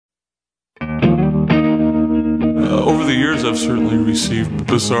the years, I've certainly received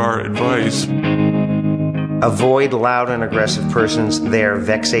bizarre advice. Avoid loud and aggressive persons. They're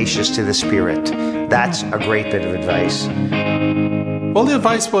vexatious to the spirit. That's a great bit of advice. Well, the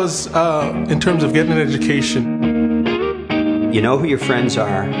advice was in terms of getting an education. You know who your friends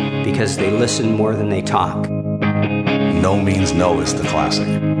are because they listen more than they talk. No means no is the classic.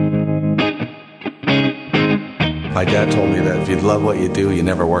 My dad told me that if you love what you do, you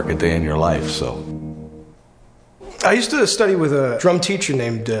never work a day in your life, so. I used to study with a drum teacher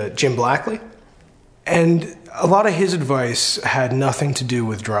named Jim Blackley, and a lot of his advice had nothing to do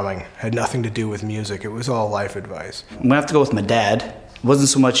with drumming, had nothing to do with music. It was all life advice. I'm gonna have to go with my dad. It wasn't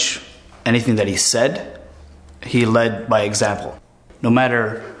so much anything that he said, he led by example. No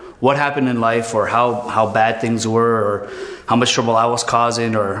matter what happened in life or how bad things were or how much trouble I was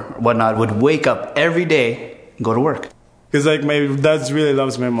causing or whatnot, would wake up every day and go to work. Because like my dad really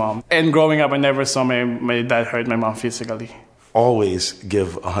loves my mom. And growing up, I never saw my dad hurt my mom physically. Always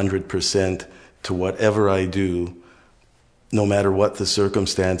give 100% to whatever I do, no matter what the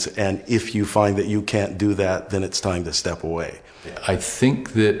circumstance. And if you find that you can't do that, then it's time to step away. I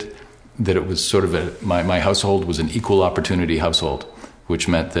think that it was sort of my household was an equal opportunity household, which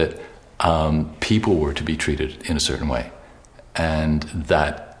meant that people were to be treated in a certain way. And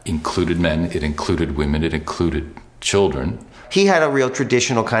that included men, it included women, it included children. He had a real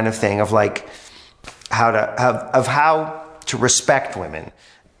traditional kind of thing of like how to respect women.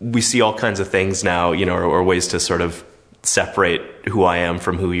 We see all kinds of things now, you know, or ways to sort of separate who I am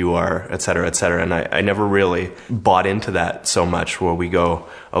from who you are, et cetera, et cetera. And I never really bought into that so much, where we go,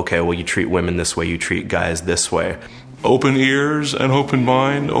 okay, well, you treat women this way, you treat guys this way. Open ears and open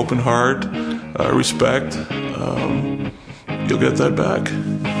mind, open heart, respect. You'll get that back.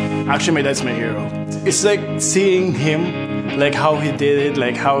 Actually, my dad's my hero. It's like seeing him, like how he did it,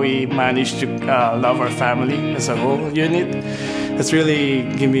 like how he managed to love our family as a whole unit. It's really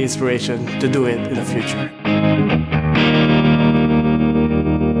given me inspiration to do it in the future.